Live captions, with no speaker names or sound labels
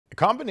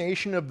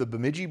combination of the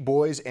Bemidji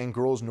boys and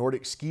girls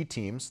Nordic ski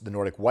teams, the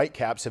Nordic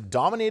Whitecaps, have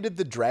dominated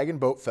the Dragon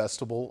Boat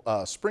Festival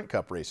Sprint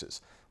Cup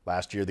races.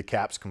 Last year, the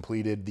Caps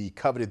completed the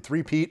coveted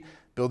three-peat,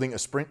 building a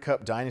Sprint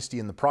Cup dynasty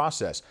in the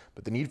process.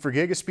 But the Need for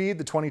Gigaspeed,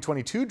 the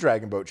 2022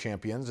 Dragon Boat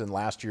champions and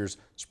last year's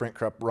Sprint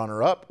Cup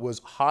runner-up, was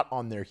hot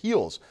on their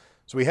heels.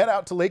 So we head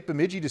out to Lake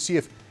Bemidji to see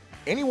if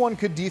anyone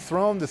could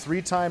dethrone the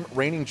three-time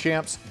reigning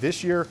champs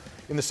this year.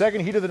 In the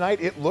second heat of the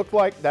night, it looked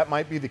like that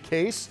might be the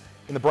case.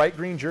 In the bright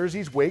green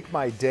jerseys, Wake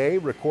My Day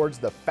records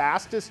the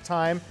fastest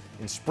time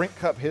in Sprint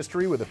Cup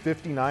history with a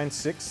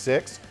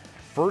 59.66.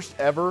 First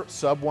ever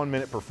sub 1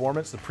 minute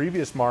performance. The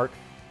previous mark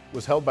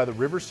was held by the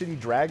River City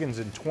Dragons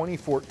in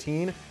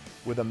 2014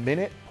 with a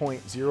minute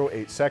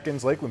 0.08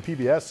 seconds. Lakeland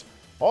PBS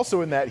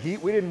also in that heat.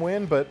 We didn't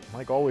win, but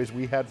like always,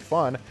 we had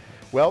fun.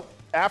 Well,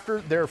 after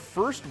their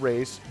first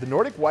race, the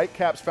Nordic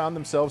Whitecaps found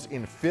themselves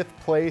in 5th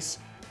place.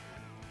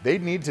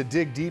 They'd need to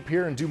dig deep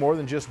here and do more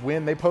than just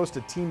win. They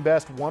posted team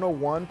best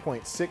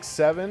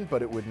 101.67,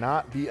 but it would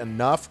not be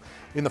enough.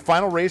 In the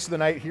final race of the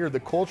night here, the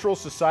Cultural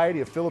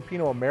Society of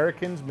Filipino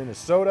Americans,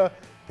 Minnesota,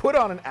 put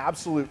on an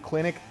absolute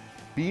clinic,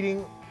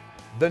 beating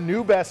the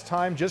new best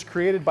time just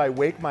created by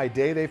Wake My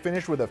Day. They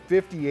finished with a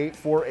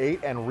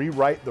 58.48 and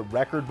rewrite the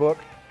record book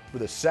for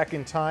the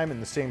second time in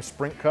the same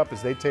Sprint Cup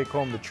as they take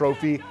home the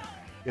trophy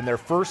in their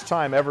first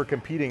time ever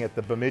competing at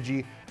the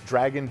Bemidji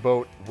Dragon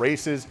Boat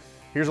races.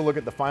 Here's a look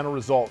at the final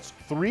results.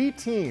 3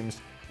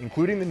 teams,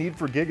 including the Need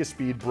for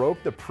Gigaspeed,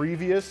 broke the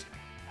previous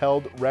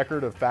held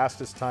record of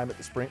fastest time at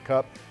the Sprint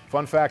Cup.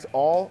 Fun fact,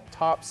 all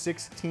top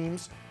 6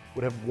 teams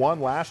would have won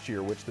last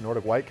year, which the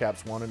Nordic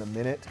Whitecaps won in a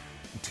minute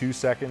and 2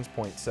 seconds,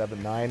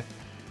 0.79.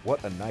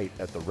 What a night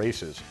at the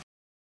races.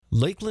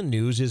 Lakeland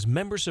News is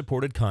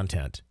member-supported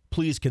content.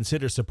 Please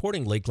consider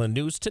supporting Lakeland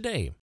News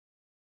today.